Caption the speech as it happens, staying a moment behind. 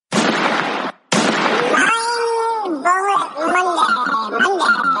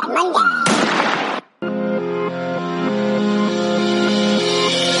Welcome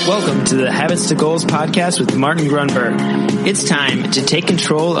to the Habits to Goals podcast with Martin Grunberg. It's time to take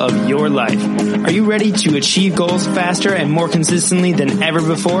control of your life. Are you ready to achieve goals faster and more consistently than ever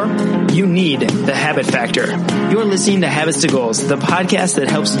before? You need the Habit Factor. You're listening to Habits to Goals, the podcast that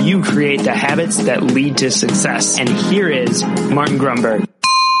helps you create the habits that lead to success. And here is Martin Grunberg.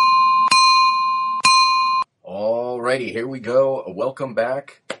 Alrighty, here we go. Welcome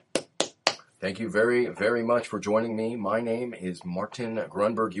back. Thank you very, very much for joining me. My name is Martin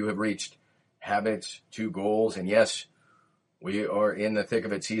Grunberg. You have reached Habits to Goals. And yes, we are in the thick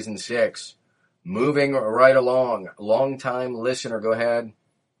of it, season 6. Moving right along. Long-time listener, go ahead.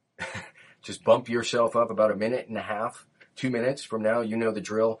 Just bump yourself up about a minute and a half, 2 minutes from now. You know the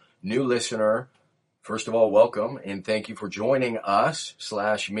drill. New listener, first of all, welcome. And thank you for joining us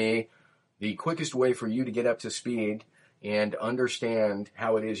 / me. The quickest way for you to get up to speed and understand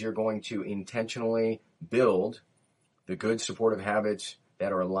how it is you're going to intentionally build the good supportive habits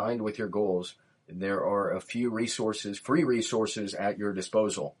that are aligned with your goals. There are a few resources, free resources at your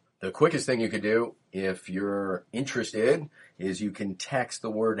disposal. The quickest thing you could do, if you're interested, is you can text the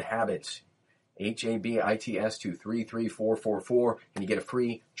word habits, HABITS, to 33444, and you get a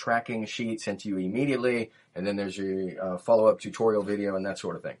free tracking sheet sent to you immediately. And then there's your follow-up tutorial video and that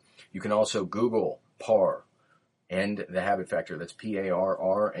sort of thing. You can also Google PAR and the Habit Factor. That's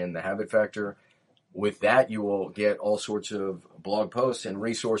PARR and the Habit Factor. With that, you will get all sorts of blog posts and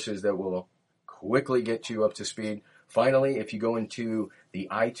resources that will quickly get you up to speed. Finally, if you go into the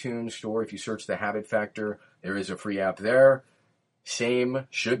iTunes store, if you search the Habit Factor, there is a free app there. Same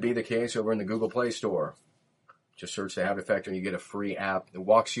should be the case over in the Google Play Store. Just search the Habit Factor and you get a free app that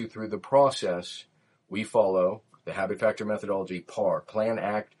walks you through the process we follow, the Habit Factor methodology, PAR, plan,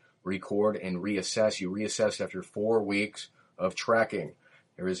 act, record, and reassess. You reassess after 4 weeks of tracking.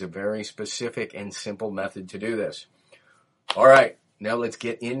 There is a very specific and simple method to do this. All right, now let's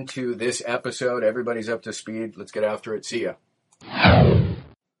get into this episode. Everybody's up to speed. Let's get after it. See ya.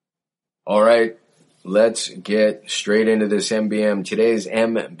 All right, let's get straight into this MBM. Today's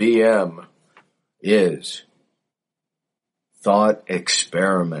MBM is thought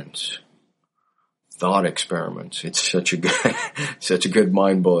experiments. Thought experiments. It's such a good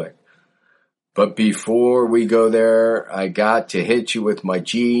mind bullet. But before we go there, I got to hit you with my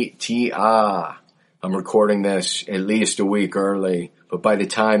GTR. I'm recording this at least a week early, but by the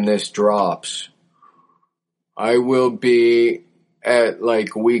time this drops, I will be at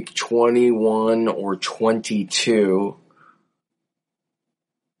like week 21 or 22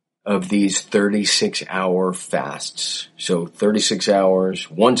 of these 36-hour fasts. So 36 hours,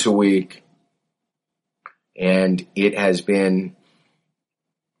 once a week. And it has been,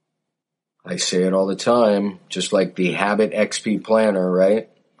 I say it all the time, just like the Habit XP Planner, right?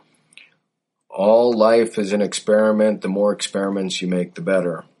 All life is an experiment. The more experiments you make, the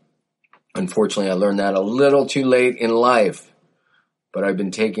better. Unfortunately, I learned that a little too late in life, but I've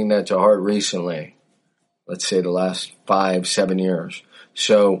been taking that to heart recently. Let's say the last 5-7 years.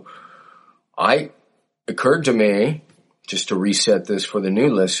 So it occurred to me, just to reset this for the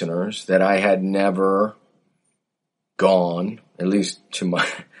new listeners, that I had never gone, at least to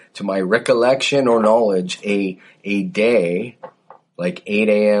my recollection or knowledge, a day like 8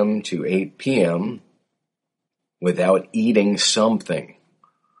 a.m. to 8 p.m. without eating something.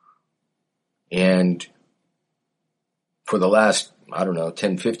 And for the last,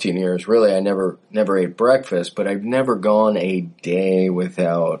 10, 15 years, really, I never ate breakfast, but I've never gone a day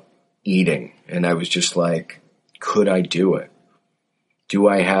without eating. And I was just like, could I do it? Do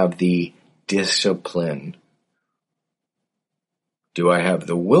I have the discipline? Do I have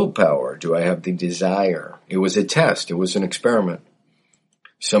the willpower? Do I have the desire? It was a test. It was an experiment.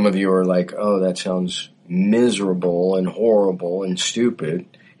 Some of you are like, oh, that sounds miserable and horrible and stupid.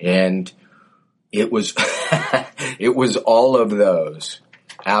 And it was, it was all of those.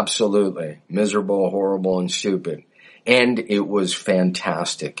 Absolutely. Miserable, horrible, and stupid. And it was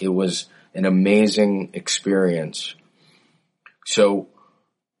fantastic. It was an amazing experience. So,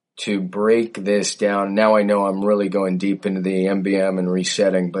 to break this down, now I know I'm really going deep into the MBM and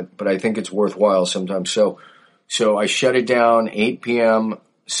resetting, but I think it's worthwhile sometimes. So I shut it down 8 p.m.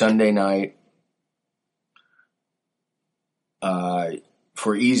 Sunday night.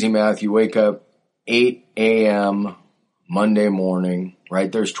 For easy math, you wake up 8 a.m. Monday morning,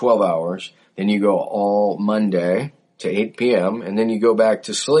 right? There's 12 hours. Then you go all Monday to 8 p.m. and then you go back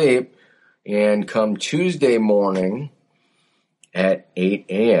to sleep, and come Tuesday morning at 8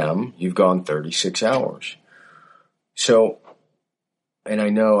 a.m., you've gone 36 hours. So, and I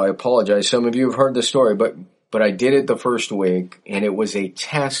know, I apologize, some of you have heard the story, but but I did it the first week, and it was a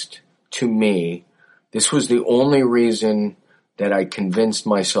test to me. This was the only reason that I convinced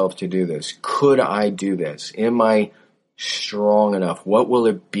myself to do this. Could I do this? Am I strong enough? What will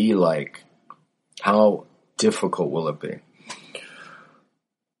it be like? How difficult will it be?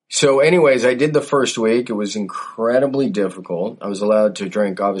 So anyways, I did the first week. It was incredibly difficult. I was allowed to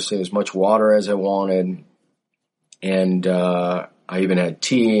drink, obviously, as much water as I wanted. And I even had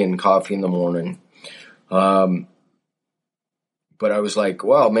tea and coffee in the morning. But I was like,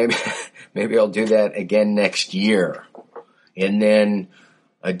 well, maybe I'll do that again next year. And then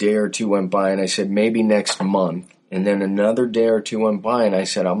a day or two went by, and I said, maybe next month. And then another day or two went by, and I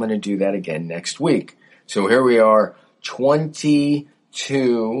said, I'm going to do that again next week. So here we are, 22,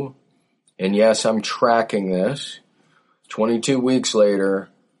 and yes, I'm tracking this, 22 weeks later,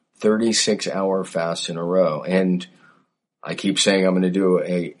 36-hour fasts in a row. And I keep saying I'm going to do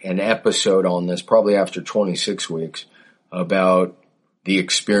an episode on this, probably after 26 weeks, about the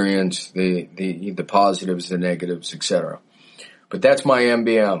experience, the positives, the negatives, etc. But that's my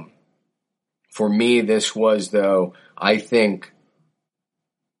MBM. For me, this was, though, I think,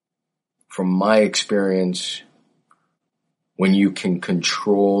 from my experience, when you can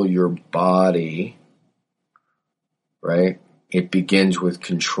control your body, right, it begins with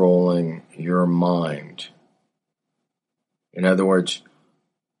controlling your mind. In other words,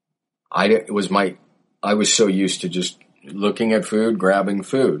 I was so used to just looking at food, grabbing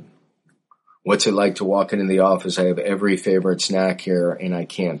food. What's it like to walk into the office? I have every favorite snack here, and I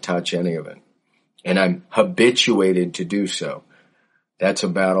can't touch any of it. And I'm habituated to do so. That's a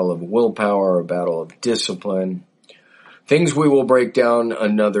battle of willpower, a battle of discipline. Things we will break down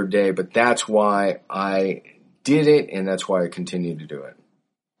another day, but that's why I did it, and that's why I continue to do it.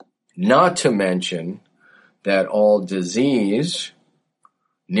 Not to mention that all disease,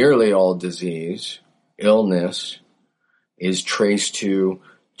 nearly all disease, illness, is traced to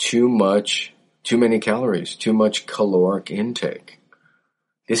too many calories, too much caloric intake.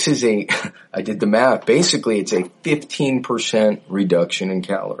 This is I did the math. Basically, it's a 15% reduction in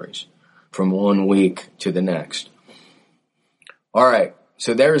calories from 1 week to the next. All right,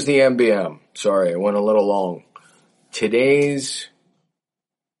 so there's the MBM. Sorry, I went a little long. That's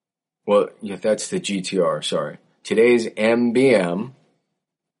the GTR, sorry. Today's MBM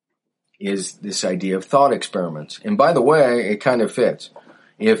is this idea of thought experiments. And by the way, it kind of fits.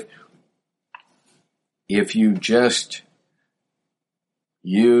 If you just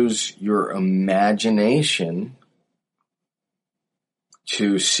use your imagination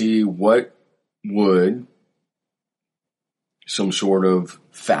to see what would some sort of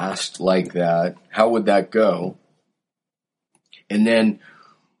fast like that, how would that go? And then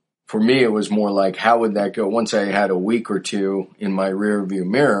for me, it was more like, how would that go? Once I had a week or two in my rear view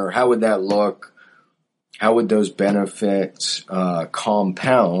mirror, how would that look? How would those benefits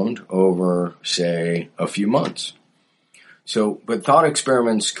compound over, say, a few months? So, but thought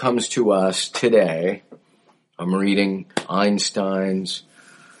experiments comes to us today. I'm reading Einstein's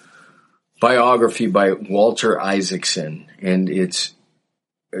biography by Walter Isaacson, and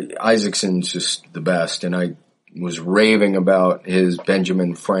Isaacson's just the best, and I was raving about his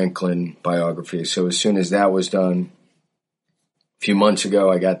Benjamin Franklin biography. So as soon as that was done, a few months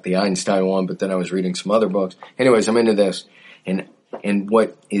ago, I got the Einstein one, but then I was reading some other books. Anyways, I'm into this, and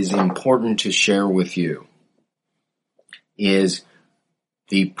what is important to share with you is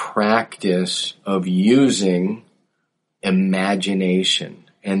the practice of using imagination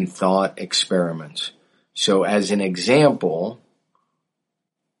and thought experiments. So as an example,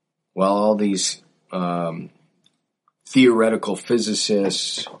 while all these theoretical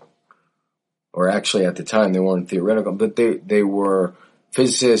physicists, or actually at the time they weren't theoretical, but they were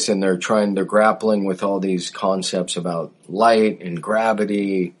physicists, and they're grappling with all these concepts about light and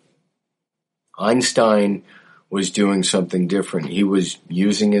gravity. Einstein was doing something different. He was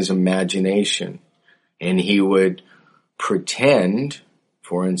using his imagination, and he would pretend,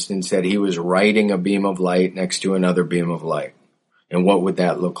 for instance, that he was riding a beam of light next to another beam of light. And what would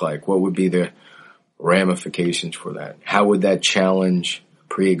that look like? What would be the ramifications for that? How would that challenge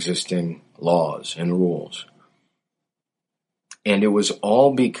pre-existing laws and rules? And it was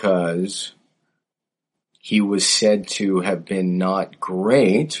all because he was said to have been not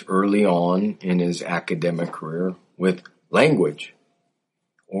great early on in his academic career with language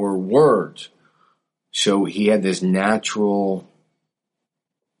or words. So he had this natural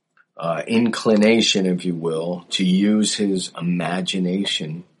inclination, if you will, to use his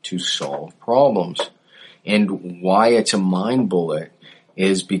imagination to solve problems. And why it's a mind bullet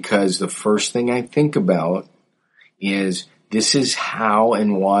is because the first thing I think about is this is how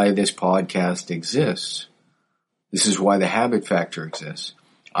and why this podcast exists. This is why the habit factor exists.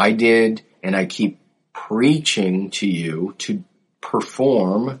 I did, and I keep preaching to you to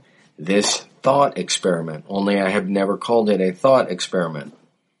perform this thought experiment, only I have never called it a thought experiment.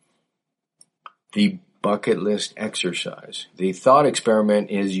 The bucket list exercise. The thought experiment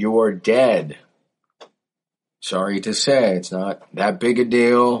is you're dead. Sorry to say, it's not that big a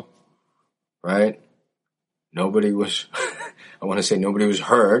deal, right? Nobody was, I want to say nobody was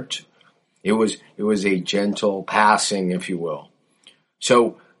hurt. It was a gentle passing, if you will.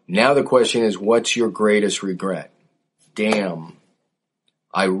 So now the question is, what's your greatest regret? Damn,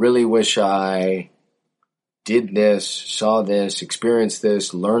 I really wish I did this, saw this, experienced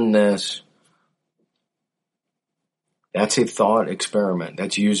this, learned this. That's a thought experiment.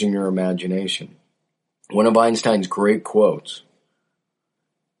 That's using your imagination. One of Einstein's great quotes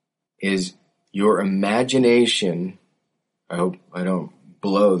is, your imagination, I hope I don't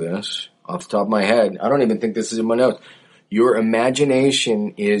blow this off the top of my head. I don't even think this is in my notes. Your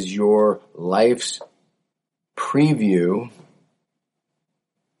imagination is your life's preview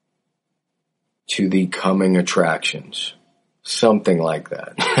to the coming attractions. Something like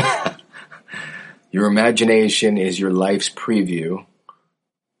that. Your imagination is your life's preview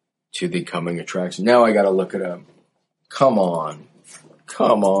to the coming attractions. Now I gotta look it up. Come on.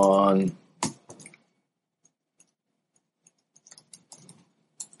 Come on.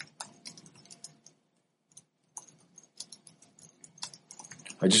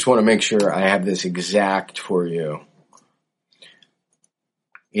 I just want to make sure I have this exact for you.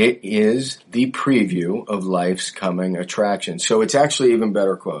 It is the preview of life's coming attractions. So it's actually even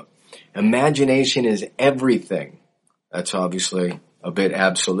better quote. Imagination is everything. That's obviously a bit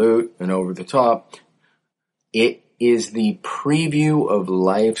absolute and over the top. It is the preview of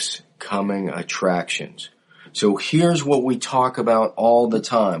life's coming attractions. So here's what we talk about all the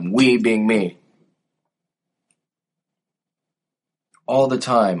time. We being me. All the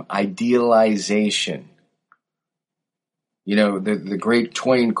time, idealization. You know, the great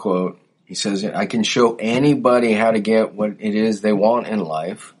Twain quote, he says, I can show anybody how to get what it is they want in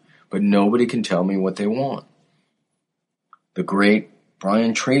life, but nobody can tell me what they want. The great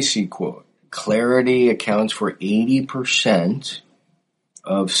Brian Tracy quote, clarity accounts for 80%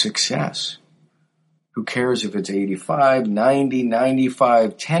 of success. Who cares if it's 85, 90,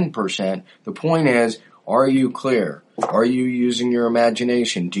 95, 10%? The point is, are you clear? Are you using your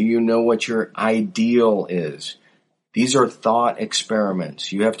imagination? Do you know what your ideal is? These are thought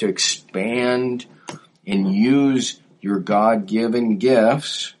experiments. You have to expand and use your God-given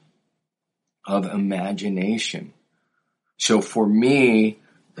gifts of imagination. So for me,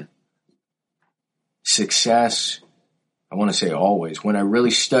 success, I want to say always, when I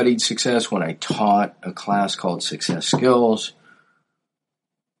really studied success, when I taught a class called Success Skills,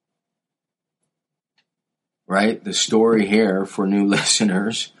 right? The story here for new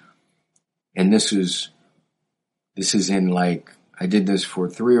listeners, and this is in like, I did this for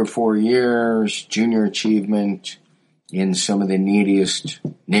 3 or 4 years, junior achievement in some of the neediest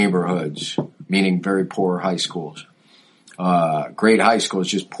neighborhoods, meaning very poor high schools. Great high schools,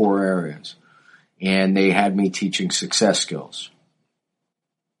 just poor areas. And they had me teaching success skills.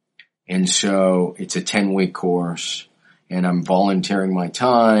 And so it's a 10-week course, and I'm volunteering my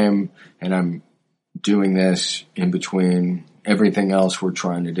time, and I'm doing this in between everything else we're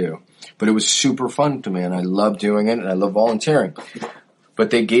trying to do. But it was super fun to me, and I love doing it, and I love volunteering. But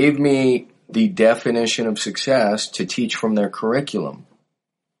they gave me the definition of success to teach from their curriculum.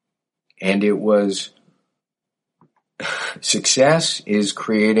 And it was, success is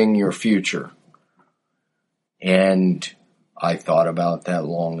creating your future. And I thought about that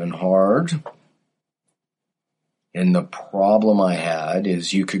long and hard. And the problem I had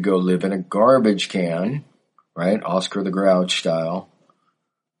is you could go live in a garbage can, right? Oscar the Grouch style.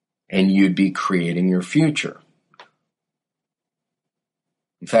 And you'd be creating your future.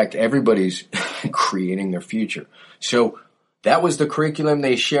 In fact, everybody's creating their future. So that was the curriculum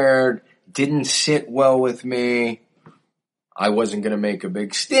they shared. Didn't sit well with me. I wasn't going to make a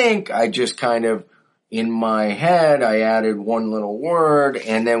big stink. I just kind of, in my head, I added one little word,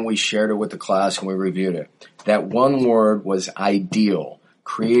 and then we shared it with the class and we reviewed it. That one word was ideal.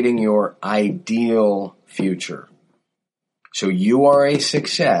 Creating your ideal future. So you are a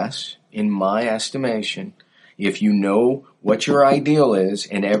success, in my estimation, if you know what your ideal is,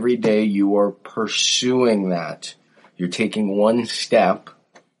 and every day you are pursuing that. You're taking one step.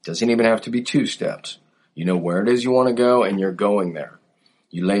 Doesn't even have to be 2 steps. You know where it is you want to go, and you're going there.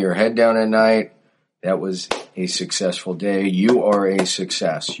 You lay your head down at night. That was a successful day. You are a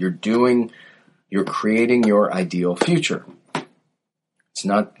success. You're creating your ideal future. It's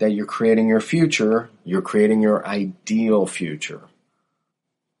not that you're creating your future, you're creating your ideal future.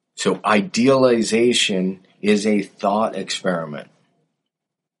 So idealization is a thought experiment.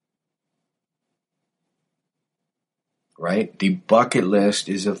 Right? The bucket list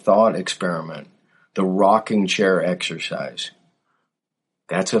is a thought experiment. The rocking chair exercise.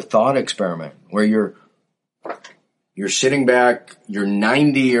 That's a thought experiment where you're sitting back, you're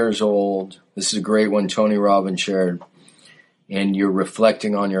 90 years old. This is a great one Tony Robbins shared. And you're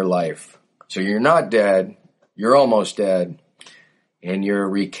reflecting on your life. So you're not dead, you're almost dead, and you're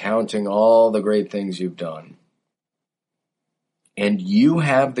recounting all the great things you've done. And you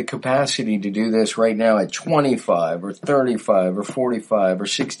have the capacity to do this right now at 25 or 35 or 45 or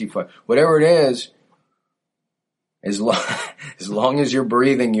 65, whatever it is. As long as you're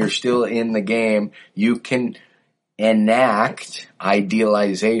breathing, you're still in the game. You can enact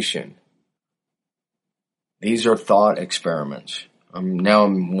idealization. These are thought experiments. Now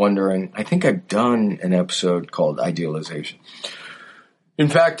I'm wondering, I think I've done an episode called Idealization. In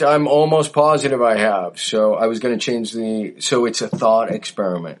fact, I'm almost positive I have. So I was going to change so it's a thought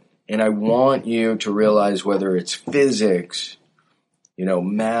experiment. And I want you to realize whether it's physics,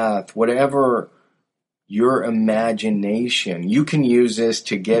 math, whatever your imagination, you can use this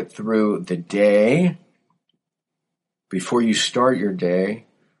to get through the day. Before you start your day,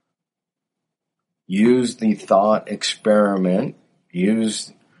 use the thought experiment,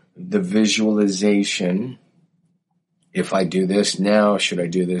 use the visualization. If I do this now, should I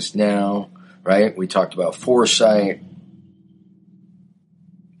do this now? Right? We talked about foresight.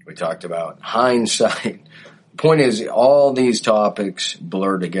 We talked about hindsight. The point is, all these topics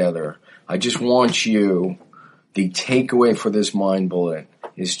blur together. I just want you, the takeaway for this mind bullet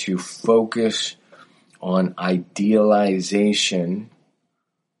is to focus on idealization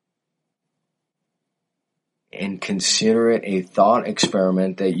and consider it a thought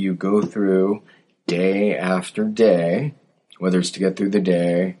experiment that you go through day after day, whether it's to get through the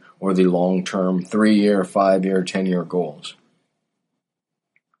day or the long-term 3-year, 5-year, 10-year goals.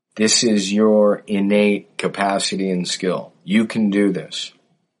 This is your innate capacity and skill. You can do this.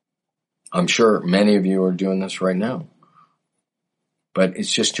 I'm sure many of you are doing this right now. But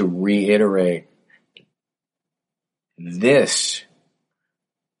it's just to reiterate this.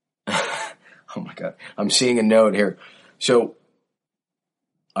 Oh my God. I'm seeing a note here. So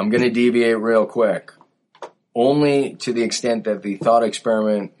I'm going to deviate real quick. Only to the extent that the thought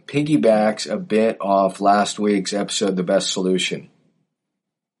experiment piggybacks a bit off last week's episode, The Best Solution.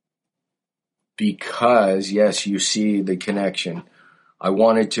 Because, yes, you see the connection. I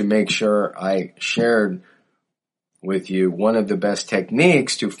wanted to make sure I shared with you one of the best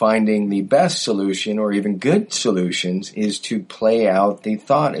techniques to finding the best solution or even good solutions is to play out the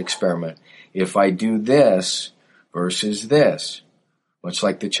thought experiment. If I do this versus this, much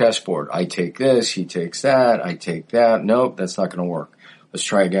like the chessboard, I take this, he takes that, I take that. Nope, that's not going to work. Let's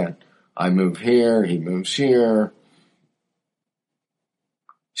try again. I move here, he moves here.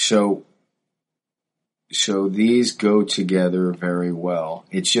 So these go together very well.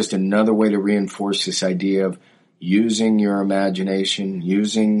 It's just another way to reinforce this idea of using your imagination,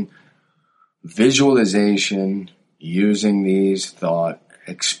 using visualization, using these thought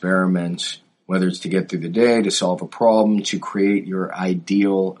experiments, whether it's to get through the day, to solve a problem, to create your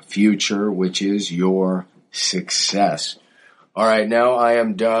ideal future, which is your success. All right, now I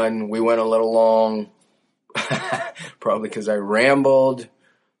am done. We went a little long, probably because I rambled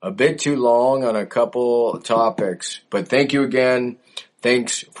a bit too long on a couple topics. But thank you again.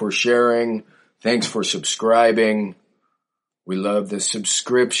 Thanks for sharing. Thanks for subscribing. We love the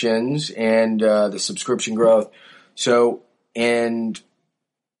subscriptions and the subscription growth. So we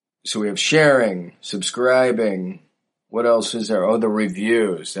have sharing, subscribing. What else is there? Oh, the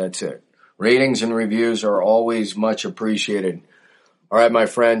reviews. That's it. Ratings and reviews are always much appreciated. All right, my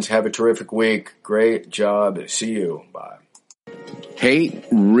friends, have a terrific week. Great job. See you. Bye. Hey,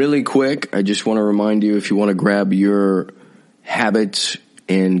 really quick, I just want to remind you, if you want to grab your habits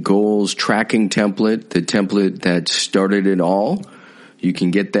and goals tracking template, the template that started it all, you can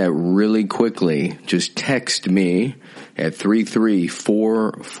get that really quickly. Just text me at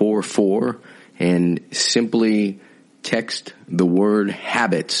 33444 and simply text the word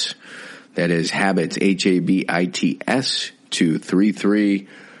habits. That is habits, HABITS, to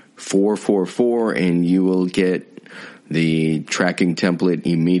 33444, and you will get the tracking template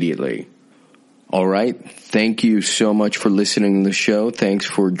immediately. All right. Thank you so much for listening to the show. Thanks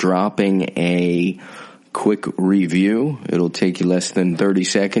for dropping a quick review. It'll take you less than 30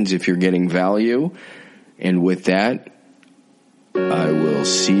 seconds if you're getting value. And with that, I will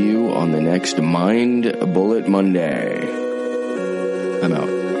see you on the next Mind Bullet Monday. I'm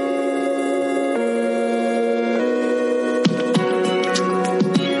out.